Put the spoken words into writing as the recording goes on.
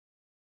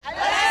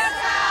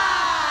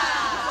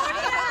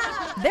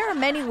There are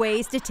many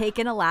ways to take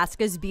in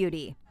Alaska's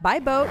beauty: by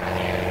boat,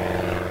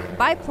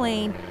 by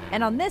plane,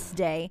 and on this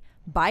day,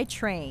 by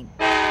train.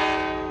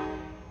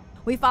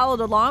 We followed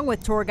along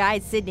with tour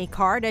guide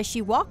Sydnee as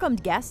she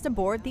welcomed guests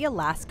aboard the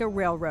Alaska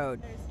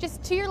Railroad.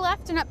 Just to your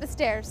left and up the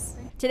stairs.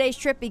 Today's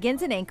trip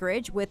begins in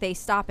Anchorage with a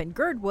stop in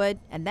Girdwood,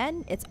 and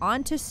then it's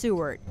on to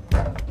Seward.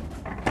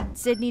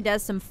 Sydnee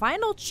does some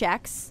final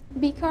checks.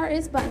 B car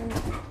is buttoned.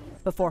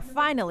 Before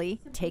finally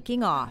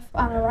taking off.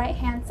 On the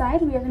right-hand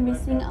side, we are going to be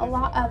seeing a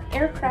lot of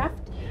aircraft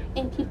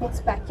in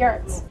people's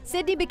backyards.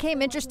 Sydnee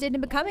became interested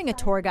in becoming a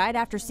tour guide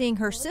after seeing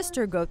her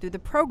sister go through the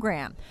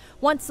program.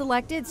 Once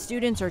selected,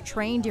 students are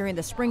trained during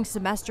the spring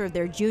semester of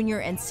their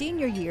junior and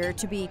senior year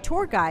to be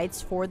tour guides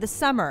for the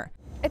summer.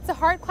 It's a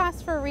hard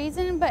class for a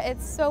reason, but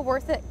it's so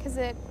worth it because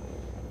it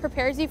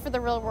prepares you for the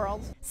real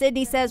world.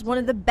 Sydnee says one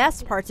of the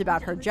best parts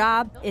about her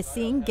job is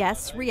seeing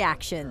guests'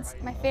 reactions.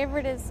 My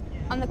favorite is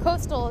on the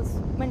coastal is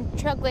when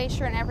Trail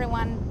Glacier and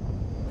everyone,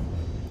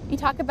 you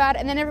talk about it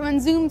and then everyone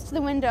zooms to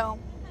the window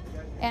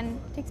and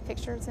takes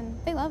pictures, and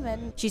they love it.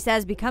 She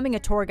says becoming a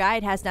tour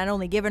guide has not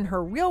only given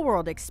her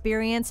real-world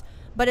experience,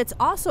 but it's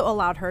also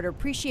allowed her to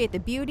appreciate the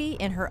beauty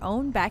in her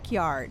own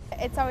backyard.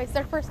 It's always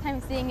their first time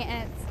seeing it,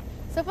 and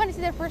it's so fun to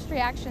see their first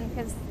reaction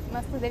because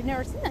mostly they've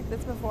never seen like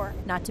this before.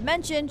 Not to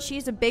mention,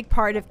 she's a big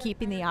part of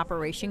keeping the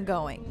operation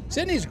going.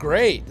 Sydnee's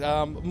great.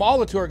 All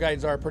the tour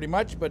guides are pretty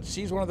much, but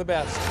she's one of the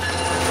best.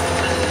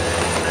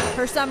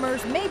 Her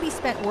summers may be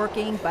spent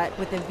working, but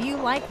with a view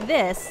like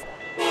this,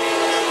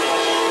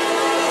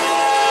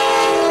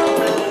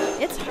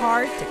 it's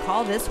hard to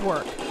call this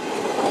work.